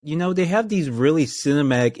They have these really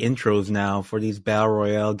cinematic intros now for these battle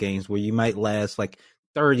royale games where you might last like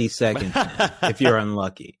 30 seconds if you're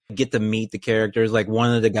unlucky. Get to meet the characters. Like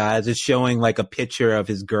one of the guys is showing like a picture of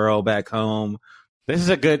his girl back home. That's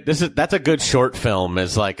a good short film.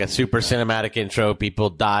 Is like a super cinematic intro. People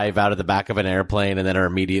dive out of the back of an airplane and then are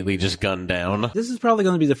immediately just gunned down. This is probably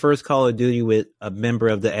going to be the first Call of Duty with a member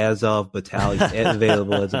of the Azov battalion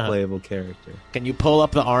available as a playable character. Can you pull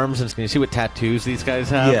up the arms and can you see what tattoos these guys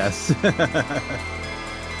have? Yes.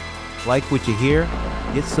 Like what you hear?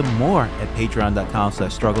 Get some more at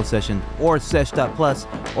patreon.com/struggle session or sesh.plus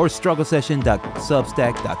or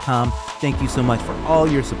strugglesession.substack.com. Thank you so much for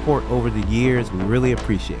all your support over the years. We really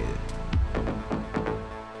appreciate it.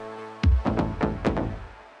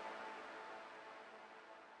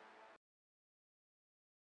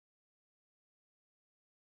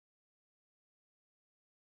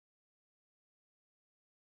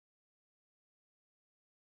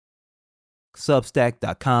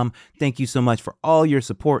 Substack.com. Thank you so much for all your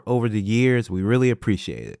support over the years. We really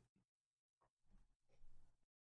appreciate it.